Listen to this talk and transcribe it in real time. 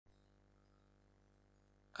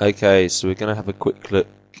Okay, so we're going to have a quick look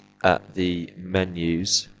at the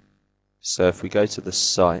menus. So if we go to the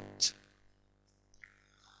site,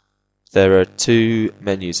 there are two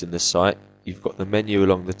menus in the site. You've got the menu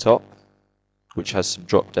along the top, which has some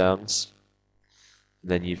drop downs. And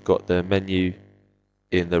then you've got the menu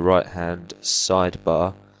in the right hand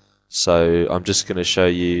sidebar. So I'm just going to show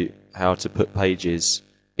you how to put pages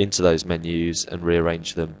into those menus and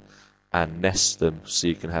rearrange them and nest them so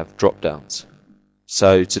you can have drop downs.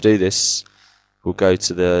 So to do this, we'll go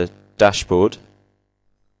to the dashboard,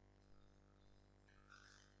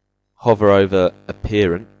 hover over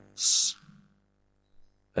Appearance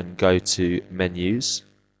and go to Menus.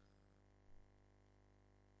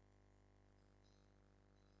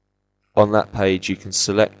 On that page you can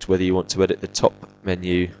select whether you want to edit the top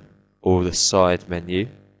menu or the side menu.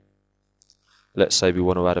 Let's say we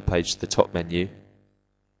want to add a page to the top menu.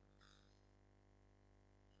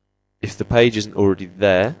 If the page isn't already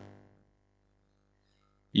there,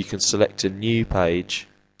 you can select a new page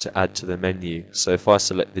to add to the menu. So if I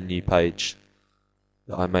select the new page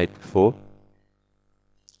that I made before,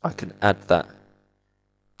 I can add that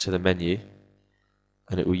to the menu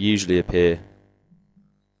and it will usually appear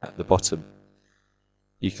at the bottom.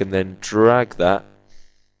 You can then drag that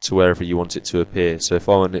to wherever you want it to appear. So if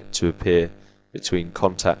I want it to appear between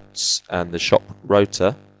contacts and the shop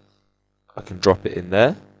rota, I can drop it in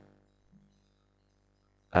there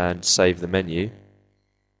and save the menu.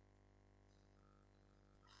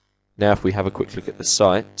 Now if we have a quick look at the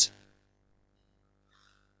site,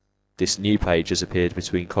 this new page has appeared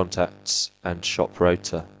between contacts and shop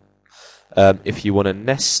rota. If you want to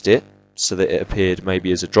nest it so that it appeared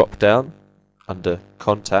maybe as a drop down under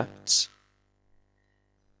contacts,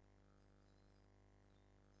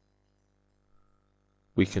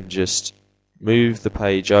 we can just move the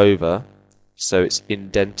page over so it's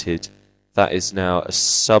indented. That is now a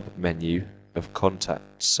sub-menu of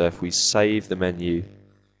contacts. So if we save the menu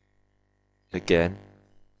again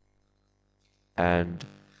and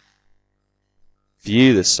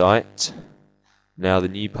view the site, now the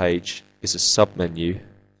new page is a sub-menu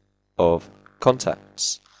of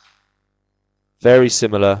contacts. Very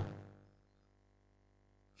similar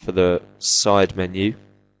for the side menu.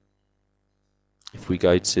 If we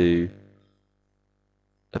go to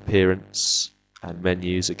Appearance and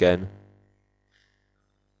Menus again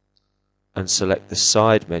and select the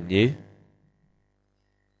side menu,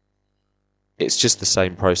 it's just the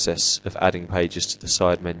same process of adding pages to the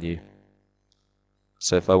side menu.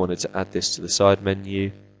 So if I wanted to add this to the side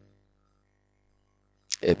menu,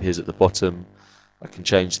 it appears at the bottom. I can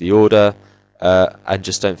change the order, and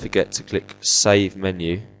just don't forget to click Save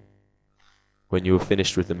Menu when you are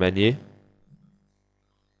finished with the menu.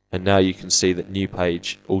 And now you can see that new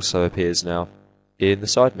page also appears now in the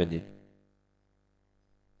side menu.